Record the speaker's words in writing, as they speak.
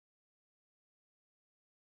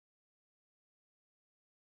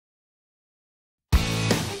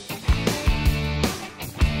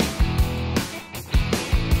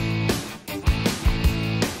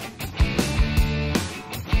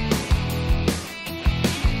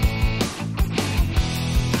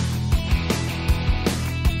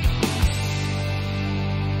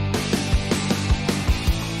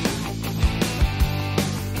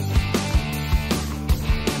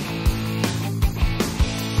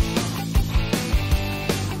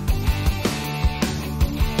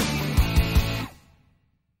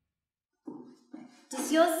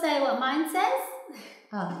Does yours say what mine says?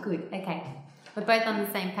 Oh, good. Okay. We're both on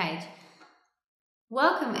the same page.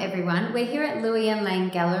 Welcome, everyone. We're here at Louey and Lane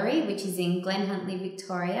Gallery, which is in Glen Huntly,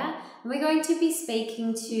 Victoria. And we're going to be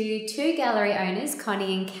speaking to two gallery owners,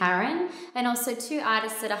 Connie and Karen, and also two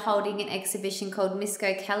artists that are holding an exhibition called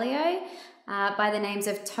Misco Callio by the names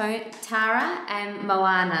of Tara and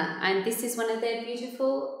Moana. And this is one of their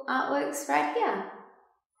beautiful artworks right here.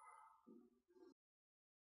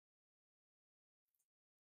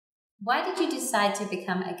 Why did you decide to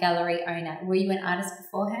become a gallery owner? Were you an artist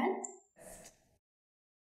beforehand?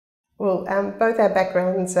 Well, both our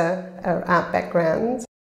backgrounds are art backgrounds.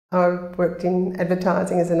 I worked in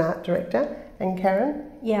advertising as an art director. And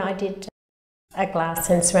Karen? Yeah, I did a glass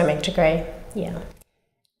and ceramic degree,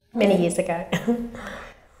 many years ago.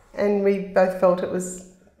 And we both felt it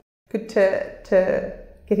was good to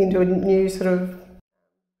get into a new sort of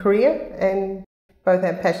career, and both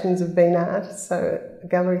our passions have been art, so a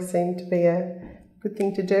gallery seemed to be a good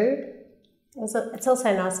thing to do. It's also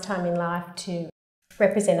a nice time in life to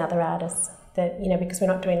represent other artists, that because we're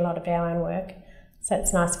not doing a lot of our own work, so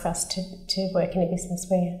it's nice for us to work in a business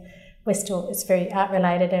where it's very art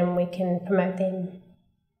related and we can promote them.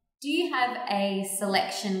 Do you have a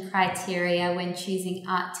selection criteria when choosing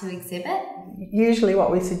art to exhibit? Usually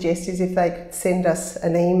what we suggest is if they could send us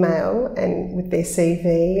an email and with their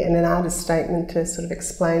CV and an artist statement to sort of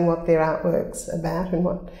explain what their artwork's about and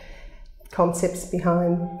what concepts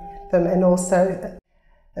behind them, and also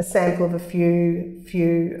a sample of a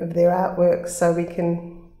few of their artworks so we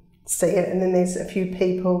can see it. And then there's a few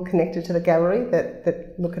people connected to the gallery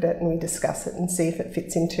that look at it and we discuss it and see if it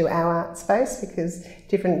fits into our art space, because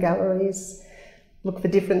different galleries look for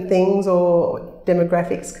different things or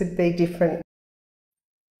demographics could be different.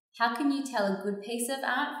 How can you tell a good piece of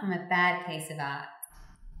art from a bad piece of art?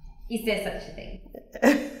 Is there such a thing?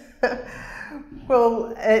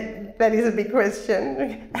 Well, that is a big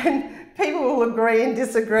question, and people will agree and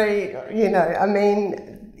disagree.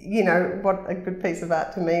 What a good piece of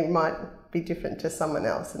art to me might be different to someone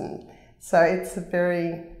else, and so it's a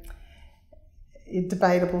very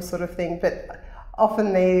debatable sort of thing. But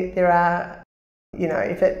often there are,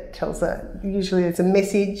 if it tells usually there's a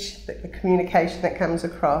message, that the communication that comes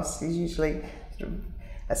across is usually sort of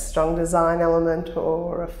a strong design element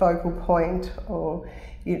or a focal point, or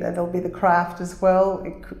there'll be the craft as well.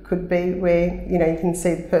 It could be where you can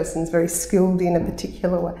see the person's very skilled in a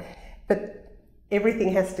particular way, but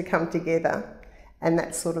everything has to come together, and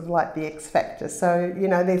that's sort of like the X factor. So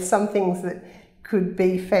there's some things that could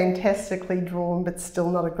be fantastically drawn but still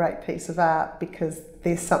not a great piece of art because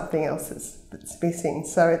there's something else that's missing.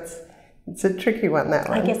 So it's a tricky one, that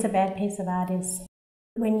one. I guess a bad piece of art is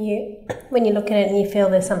when you look at it and you feel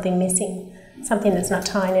there's something missing, something that's not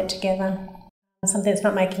tying it together, something that's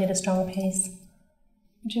not making it a strong piece.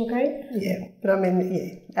 Would you agree? Yeah, but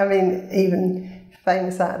even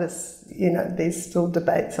famous artists, there's still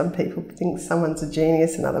debate. Some people think someone's a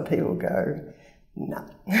genius and other people go, no.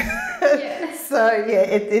 Yeah. So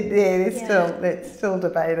it's still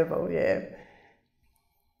debatable, yeah.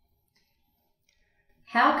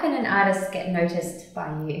 How can an artist get noticed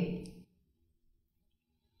by you?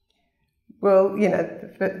 Well,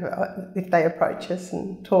 if they approach us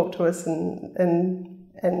and talk to us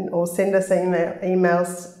and or send us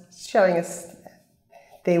emails showing us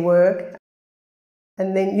their work.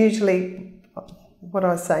 And then usually, what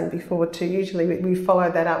I was saying before too, usually we follow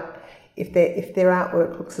that up. If their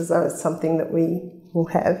artwork looks as though it's something that we will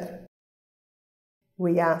have,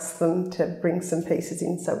 we ask them to bring some pieces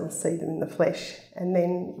in so we'll see them in the flesh. And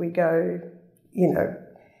then we go,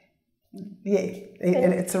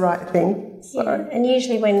 it's the right thing. So. Yeah, and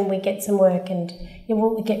usually when we get some work, and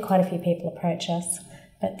we get quite a few people approach us,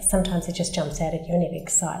 but sometimes it just jumps out at you and it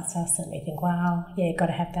excites us and we think, wow, yeah, got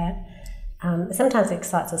to have that. Sometimes it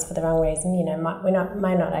excites us for the wrong reason, we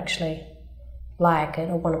may not actually like it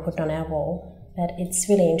or want to put it on our wall, but it's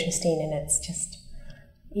really interesting, and it's just,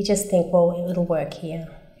 you just think, well, it'll work here.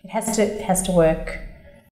 It has to work.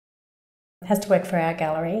 It has to work for our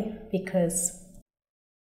gallery because,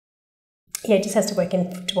 it just has to work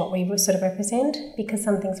into what we sort of represent, because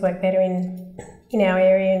some things work better in our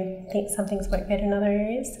area and some things work better in other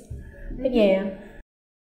areas. But yeah.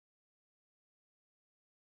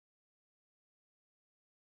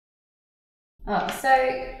 Oh, so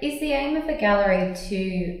is the aim of a gallery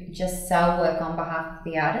to just sell work on behalf of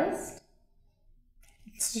the artist?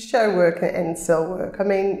 It's to show work and sell work.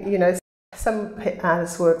 Some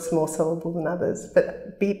artists' work's more sellable than others,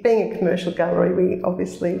 but being a commercial gallery, we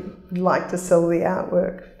obviously like to sell the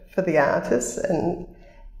artwork for the artists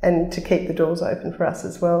and to keep the doors open for us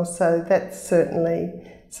as well. So that's certainly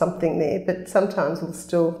something there. But sometimes we'll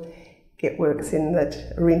still get works in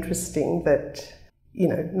that are interesting that, you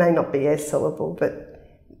know, may not be as sellable, but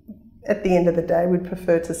at the end of the day, we'd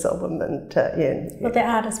prefer to sell them than to, yeah. Well, the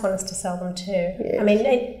artists want us to sell them too. Yeah. I mean,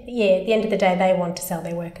 at the end of the day, they want to sell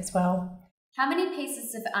their work as well. How many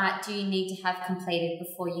pieces of art do you need to have completed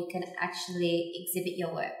before you can actually exhibit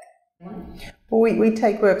your work? Well, we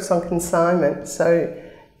take works on consignment, so,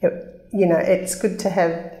 you know, it's good to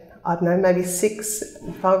have, I don't know, maybe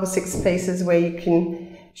 5 or 6 pieces where you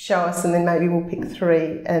can show us, and then maybe we'll pick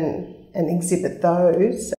 3 and exhibit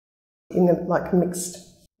those in a mixed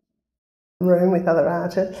room with other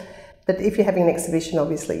artists. But if you're having an exhibition,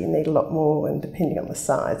 obviously you need a lot more, and depending on the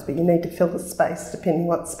size, but you need to fill the space depending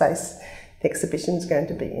what space the exhibition is going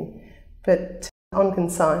to be in. But on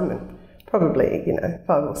consignment, probably, you know,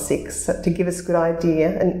 5 or 6 to give us a good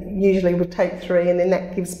idea, and usually we'll take 3, and then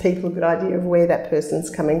that gives people a good idea of where that person's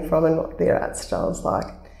coming from and what their art style's like.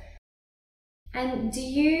 And do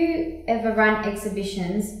you ever run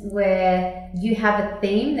exhibitions where you have a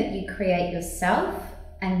theme that you create yourself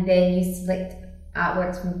and then you select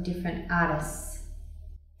artworks from different artists?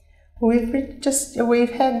 We've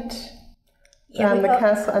had the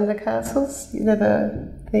castle under castles, you know,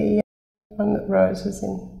 the one that Rose was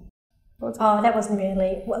in. Oh, that wasn't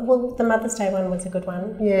really. Well, the Mother's Day one was a good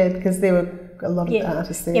one. Yeah, because there were a lot of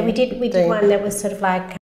artists there. Yeah, we did one that was sort of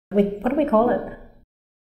like, what do we call it?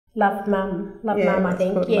 Love Mum, I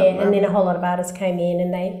think. Yeah, and then a whole lot of artists came in,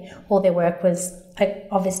 and all their work was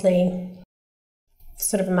obviously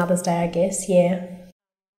sort of a Mother's Day, I guess. Yeah.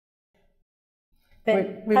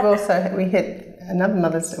 But we had another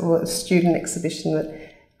Mother's Day, a student exhibition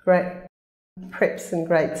that great preps and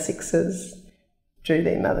grade 6s drew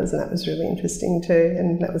their mothers, and that was really interesting too.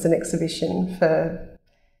 And that was an exhibition for,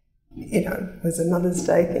 you know, it was a Mother's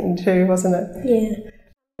Day thing too, wasn't it? Yeah.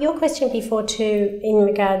 Your question before too, in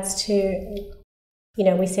regards to, you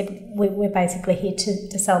know, we said we're basically here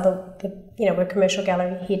to sell you know, we're a commercial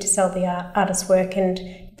gallery here to sell the artist's work, and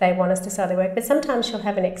they want us to sell their work. But sometimes you'll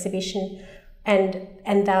have an exhibition, and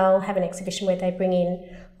they'll have an exhibition where they bring in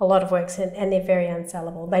a lot of works, and they're very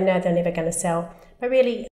unsellable. They know they're never going to sell. But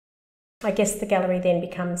really, I guess the gallery then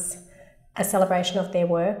becomes a celebration of their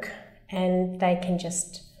work, and they can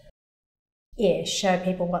just, show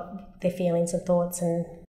people what their feelings and thoughts and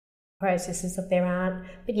processes of their art.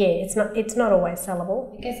 But it's not always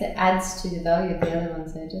sellable. I guess it adds to the value of the other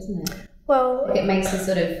ones though, doesn't it? Well, it makes you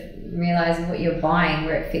sort of realise what you're buying,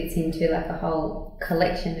 where it fits into like a whole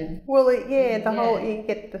collection of... Well, you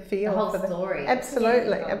get the feel. The whole story.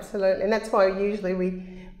 Absolutely, absolutely. And that's why usually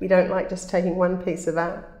we don't like just taking one piece of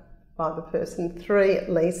art by the person, 3 at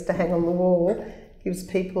least to hang on the wall. Gives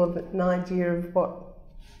people an idea of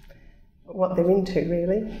what they're into,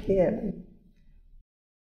 really. Yeah.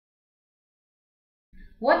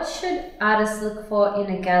 What should artists look for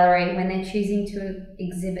in a gallery when they're choosing to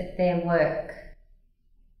exhibit their work?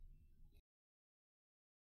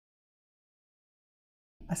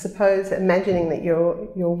 I suppose imagining that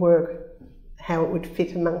your work, how it would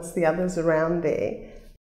fit amongst the others around there.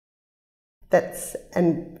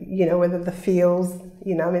 And you know, whether the feels,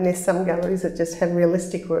 you know, I mean, there's some galleries that just have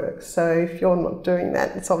realistic work. So if you're not doing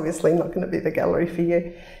that, it's obviously not going to be the gallery for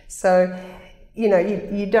you. So, you know,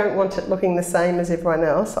 you don't want it looking the same as everyone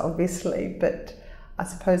else, obviously, but I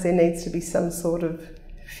suppose there needs to be some sort of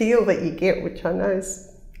feel that you get, which I know is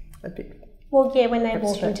a bit... Well, yeah, when they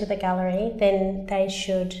walk into the gallery, then they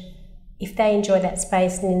should, if they enjoy that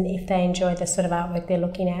space and if they enjoy the sort of artwork they're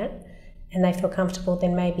looking at and they feel comfortable,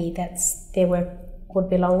 then maybe their work would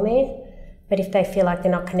belong there. But if they feel like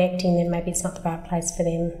they're not connecting, then maybe it's not the right place for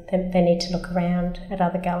them. They need to look around at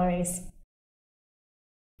other galleries.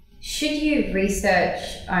 Should you research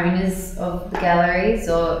owners of the galleries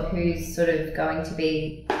or who's sort of going to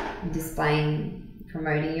be displaying,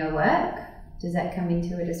 promoting your work? Does that come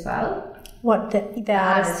into it as well? What the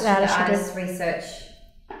artist research,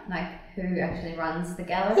 like who actually runs the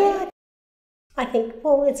gallery? Yeah, I think,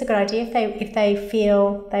 well, it's a good idea if they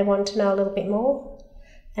feel they want to know a little bit more,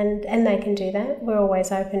 and they can do that. We're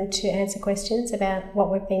always open to answer questions about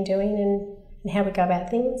what we've been doing and how we go about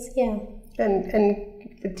things. Yeah, and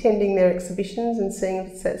attending their exhibitions and seeing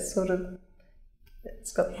if it's that sort of,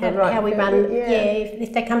 it's got the right... How we run,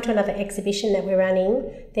 if they come to another exhibition that we're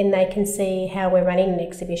running, then they can see how we're running an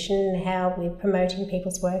exhibition, how we're promoting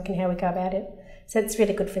people's work and how we go about it. So it's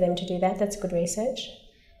really good for them to do that. That's good research.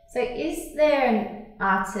 So is there an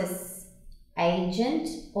artist's agent,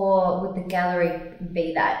 or would the gallery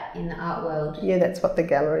be that in the art world? Yeah, that's what the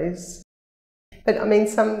gallery is. But I mean,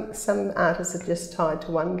 some artists are just tied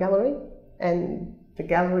to one gallery and the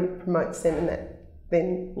gallery promotes them, and that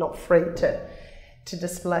they're not free to to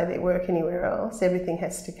display their work anywhere else. Everything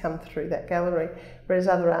has to come through that gallery, whereas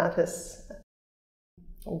other artists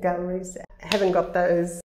or galleries haven't got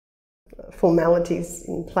those formalities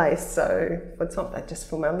in place. So it's not that just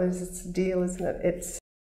formalities, it's a deal, isn't it? It's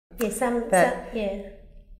yeah.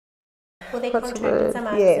 Well, they're contracted. Some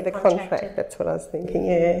artists yeah, the contract. That's what I was thinking.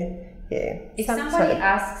 Yeah. If somebody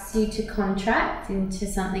asks you to contract into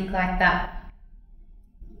something like that,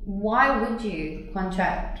 why would you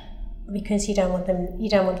contract? Because you don't want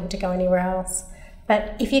them to go anywhere else.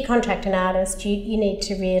 But if you contract an artist, you need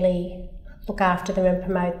to really look after them and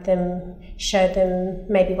promote them, show them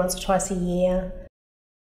maybe once or twice a year,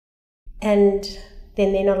 and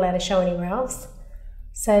then they're not allowed to show anywhere else.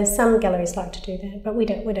 So some galleries like to do that, but we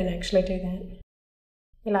don't actually do that.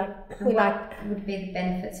 What would be the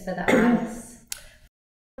benefits for the artists?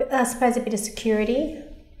 I suppose a bit of security.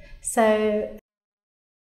 So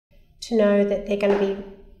to know that they're going to be,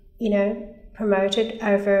 promoted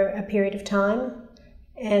over a period of time,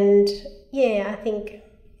 and I think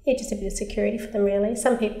just a bit of security for them really.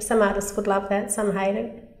 Some artists would love that, some hate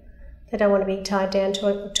it. They don't want to be tied down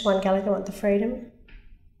to one gallery. They want the freedom.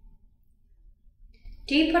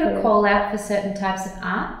 Do you put a call out for certain types of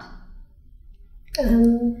art?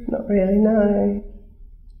 Not really, no.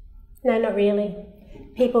 No, not really.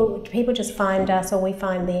 People just find us, or we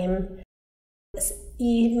find them.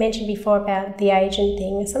 You mentioned before about the agent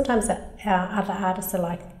thing. Sometimes our other artists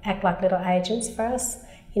act like little agents for us.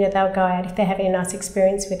 They'll go out, if they're having a nice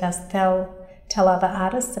experience with us, they'll tell other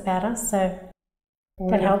artists about us. So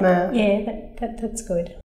that helps. Yeah, that's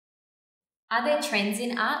good. Are there trends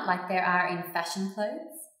in art like there are in fashion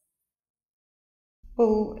clothes?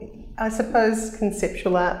 Well, I suppose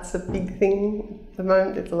conceptual art's a big thing at the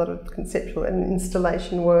moment. There's a lot of conceptual and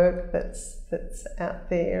installation work that's out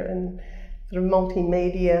there, and sort of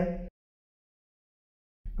multimedia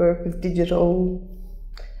work with digital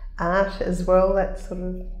art as well. That's sort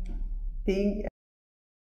of big.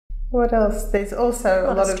 What else? There's also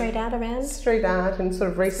a lot of street art around. Street art and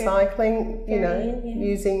sort of recycling.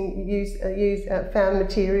 Use found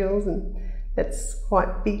materials, and that's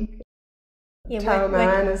quite big. Tara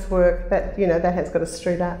Moana's work that has got a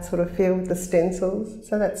street art sort of feel with the stencils.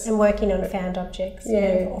 So that's working on found objects,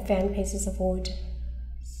 or found pieces of wood.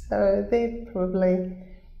 So they're probably.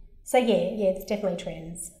 So it's definitely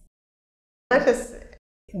trends. Artists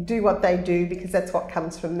do what they do because that's what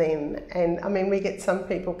comes from them. And I mean, we get some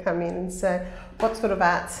people come in and say, "What sort of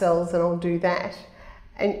art sells?" and I'll do that.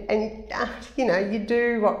 And you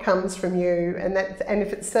do what comes from you, and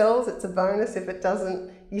if it sells, it's a bonus. If it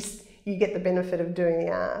doesn't, you get the benefit of doing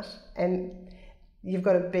the art, and you've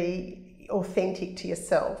got to be authentic to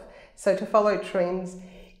yourself. So to follow trends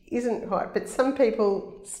isn't quite, but some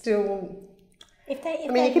people still. You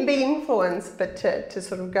can be influenced, but to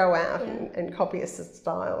sort of go out and copy a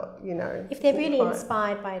style, If they're really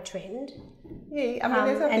inspired by a trend. Yeah, I mean,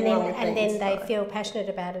 there's nothing wrong with and then they feel passionate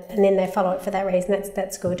about it, and then they follow it for that reason.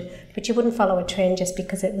 That's good. But you wouldn't follow a trend just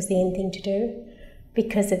because it was the in thing to do,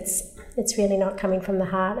 because it's really not coming from the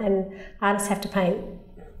heart, and artists have to paint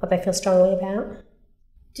what they feel strongly about.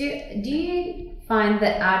 Do you find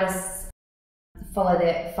that artists find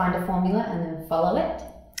a formula and then follow it?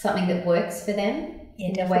 Something that works for them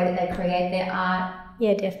in the way that they create their art?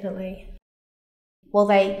 Yeah, definitely. Well,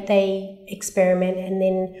 they experiment, and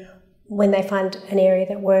then when they find an area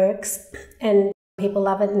that works and people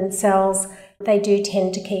love it and it sells, they do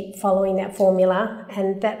tend to keep following that formula,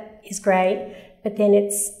 and that is great. But then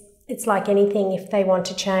it's like anything, if they want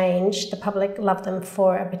to change, the public love them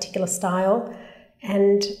for a particular style,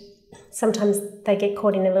 and sometimes they get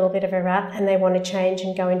caught in a little bit of a rut and they want to change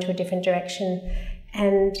and go into a different direction.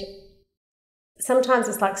 And sometimes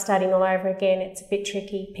it's like starting all over again. It's a bit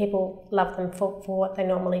tricky. People love them for what they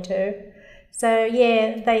normally do. So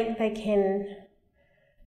they can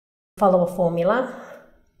follow a formula,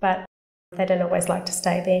 but they don't always like to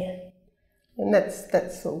stay there. And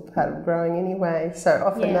that's all part of growing anyway. So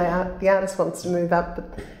often the artist wants to move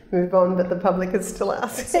on, but the public is still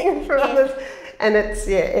asking for others.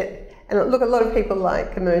 And look, a lot of people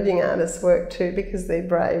like emerging artists' work too, because they're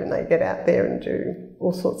brave and they get out there and do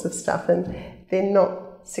all sorts of stuff, and they're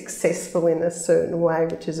not successful in a certain way,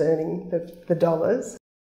 which is earning the dollars.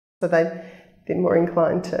 So they're more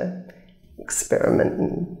inclined to experiment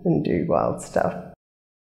and do wild stuff.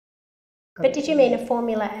 But did you mean a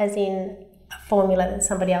formula as in a formula that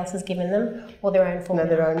somebody else has given them, or their own formula?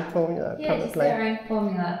 No, their own formula, yeah, probably. Just their own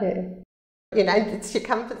formula. Yeah. It's your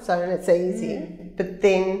comfort zone, it's easy. Mm-hmm. But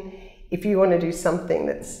then if you want to do something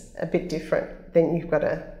that's a bit different, then you've got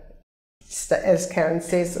to as Karen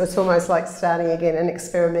says, it's almost like starting again and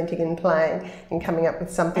experimenting and playing and coming up with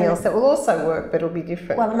something else that will also work, but it'll be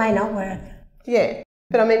different. Well, it may not work. Yeah.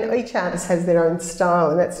 But I mean, each artist has their own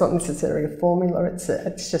style, and that's not necessarily a formula.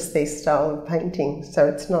 It's just their style of painting. So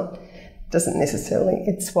it's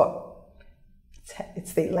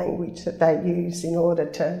the language that they use in order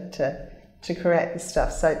to create the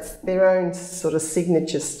stuff. So it's their own sort of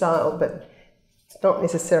signature style, but it's not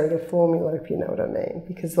necessarily a formula, if you know what I mean,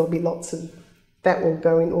 because there'll be lots of that will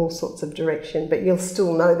go in all sorts of direction, but you'll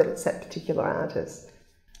still know that it's that particular artist.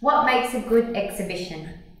 What makes a good exhibition?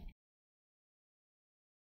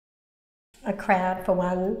 A crowd, for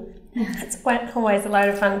one. It's always a load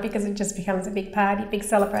of fun because it just becomes a big party, big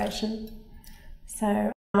celebration.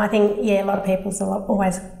 So I think, a lot of people's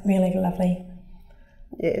always really lovely.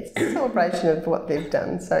 Yeah, it's a celebration of what they've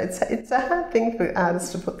done. So it's a hard thing for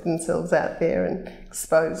artists to put themselves out there and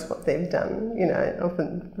expose what they've done,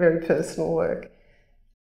 often very personal work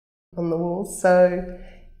on the walls. So,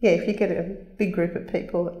 if you get a big group of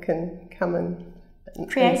people that can come and it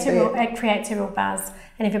creates a real buzz,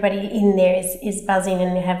 and everybody in there is buzzing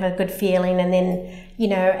and have a good feeling, and then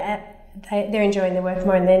they're enjoying the work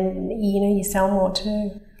more, and then you sell more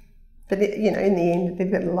too. But in the end,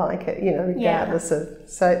 they've got to like it, regardless of.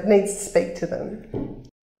 So it needs to speak to them,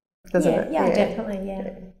 doesn't it? Yeah, definitely.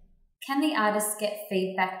 Yeah. Can the artists get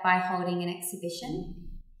feedback by holding an exhibition?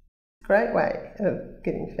 Great way of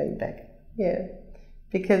getting feedback. Yeah,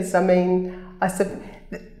 because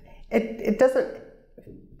it doesn't.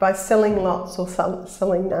 By selling lots or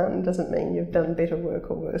selling none doesn't mean you've done better work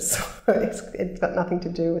or worse. It's got nothing to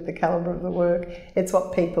do with the calibre of the work. It's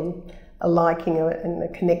what people are liking and are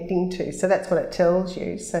connecting to. So that's what it tells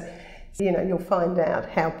you. So you'll find out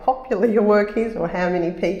how popular your work is or how many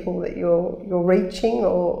people that you're reaching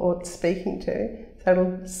or speaking to. So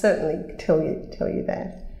it'll certainly tell you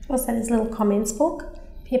that. Also, there's a little comments book.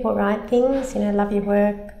 People write things, love your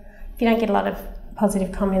work. If you don't get a lot of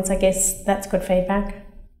positive comments, I guess that's good feedback.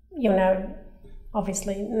 You'll know,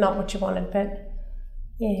 obviously, not what you wanted, but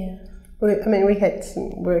yeah. We had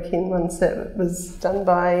some work in once that was done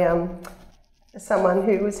by someone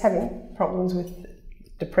who was having problems with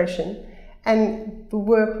depression, and the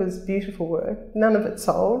work was beautiful work. None of it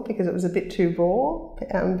sold because it was a bit too raw.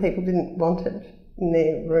 People didn't want it in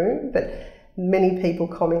their room, but many people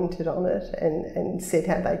commented on it and said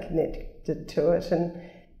how they connected to it,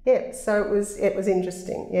 and so it was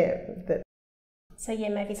interesting. So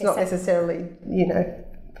maybe it's not necessarily,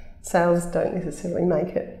 sales don't necessarily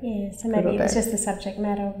make it. Yeah, so maybe it's just the subject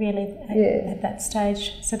matter really at that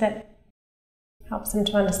stage. So that helps them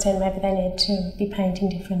to understand maybe they need to be painting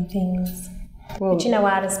different things. Well, but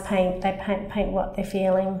artists paint what they're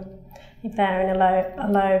feeling. If they're in a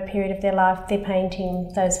low period of their life, they're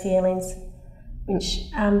painting those feelings,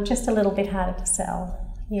 which just a little bit harder to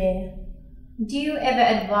sell. Yeah. Do you ever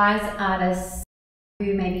advise artists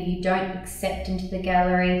who maybe you don't accept into the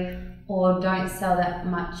gallery or don't sell that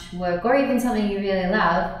much work, or even something you really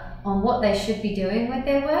love, on what they should be doing with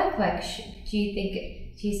their work? Like, do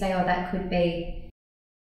you say, that could be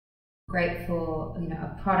great for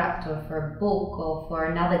a product or for a book or for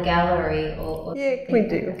another gallery? Or we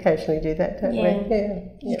do occasionally do that, don't we? Yeah.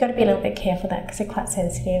 You've got to be a little bit careful of that because they're quite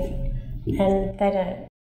sensitive, and they don't.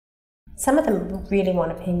 Some of them really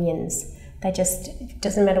want opinions. They just, it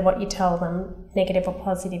doesn't matter what you tell them, negative or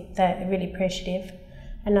positive, they're really appreciative,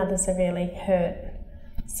 and others are really hurt.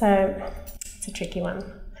 So it's a tricky one.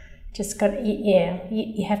 Just got,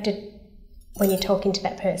 you have to, when you're talking to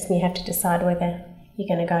that person, you have to decide whether you're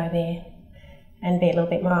going to go there and be a little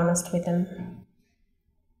bit more honest with them.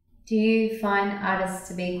 Do you find artists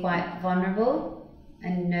to be quite vulnerable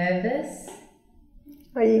and nervous?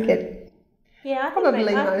 You get... Yeah, I think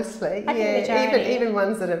probably mostly. I think even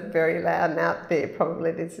ones that are very loud and out there,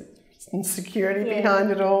 probably there's insecurity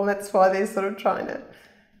behind it all. That's why they're sort of trying to.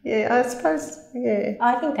 Yeah, I suppose. Yeah.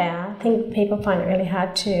 I think they are. I think people find it really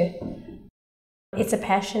hard to. It's a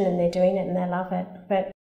passion, and they're doing it, and they love it.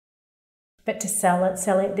 But to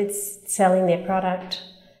selling their product.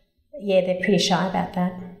 Yeah, they're pretty shy about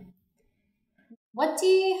that. What do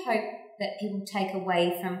you hope that people take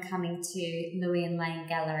away from coming to Louey and Lane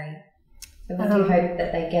Gallery? So what do you hope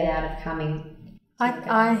that they get out of coming?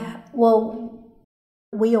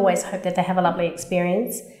 We always hope that they have a lovely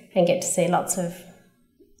experience and get to see lots of,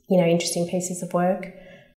 interesting pieces of work.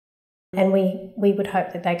 And we would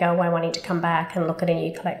hope that they go away wanting to come back and look at a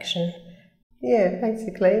new collection. Yeah,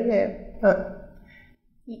 basically, yeah.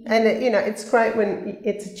 And it's great when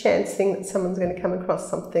it's a chance thing that someone's going to come across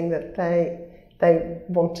something that they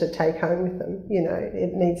want to take home with them.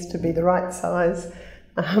 It needs to be the right size.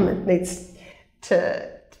 It needs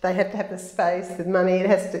to they have to have the space, the money, it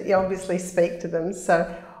has to obviously speak to them.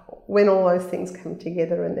 So when all those things come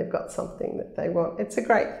together and they've got something that they want, it's a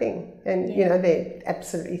great thing. And, you know, they're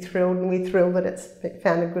absolutely thrilled, and we're thrilled that it's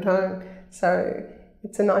found a good home. So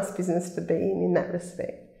it's a nice business to be in that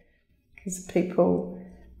respect, because people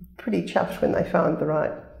are pretty chuffed when they find the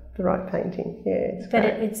right painting. Yeah, but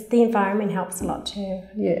it's the environment helps a lot too.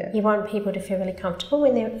 Yeah. You want people to feel really comfortable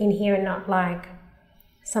when they're in here, and not like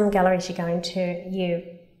some galleries you go into,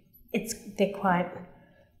 they're quite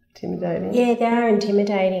intimidating. Yeah, they are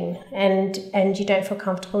intimidating, and you don't feel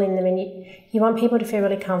comfortable in them, and you want people to feel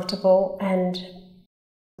really comfortable and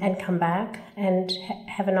come back and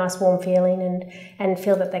have a nice warm feeling and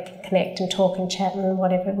feel that they can connect and talk and chat and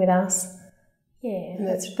whatever with us. Yeah. And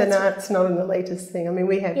that's not an elitist thing. I mean,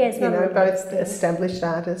 we have, both established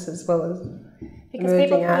artists as well as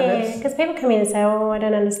emerging artists. Because people come in and say, oh, I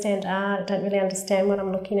don't understand art, I don't really understand what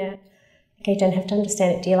I'm looking at. Okay, you don't have to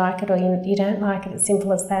understand it. Do you like it or you don't like it? It's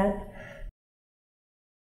simple as that.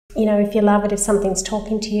 You know, if you love it, if something's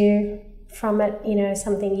talking to you from it, you know,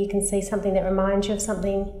 something you can see, something that reminds you of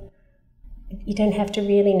something, you don't have to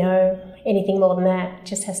really know anything more than that. It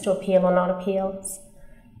just has to appeal or not appeal.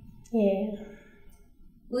 Yeah.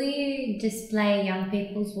 Will you display young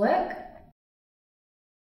people's work?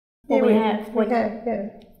 Well, we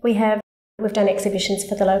have. We've done exhibitions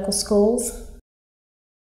for the local schools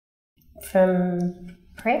from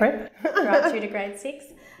prep right through to grade 6.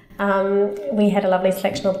 We had a lovely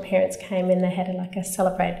selection. All the parents came in. They had a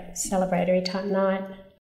celebratory type night.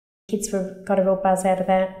 Kids got a real buzz out of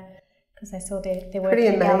that because they saw their work. Pretty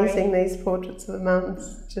in the amazing, gallery. these portraits of the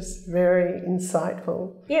mums. Just very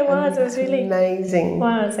insightful. Yeah, it was. It was really amazing. It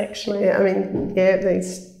was actually. Yeah, I mean,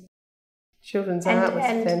 these children's art was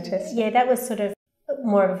fantastic. Yeah, that was sort of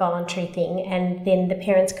more of a voluntary thing, and then the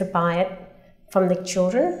parents could buy it from the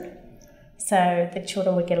children. So the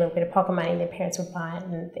children would get a little bit of pocket money, and their parents would buy it,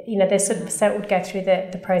 and so it would go through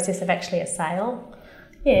the process of actually a sale.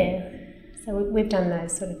 Yeah, so we've done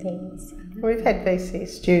those sort of things. We've had VCA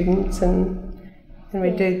students, and we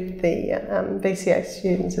do the VCA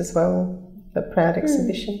students as well. The Proud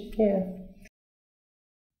exhibition. Yeah.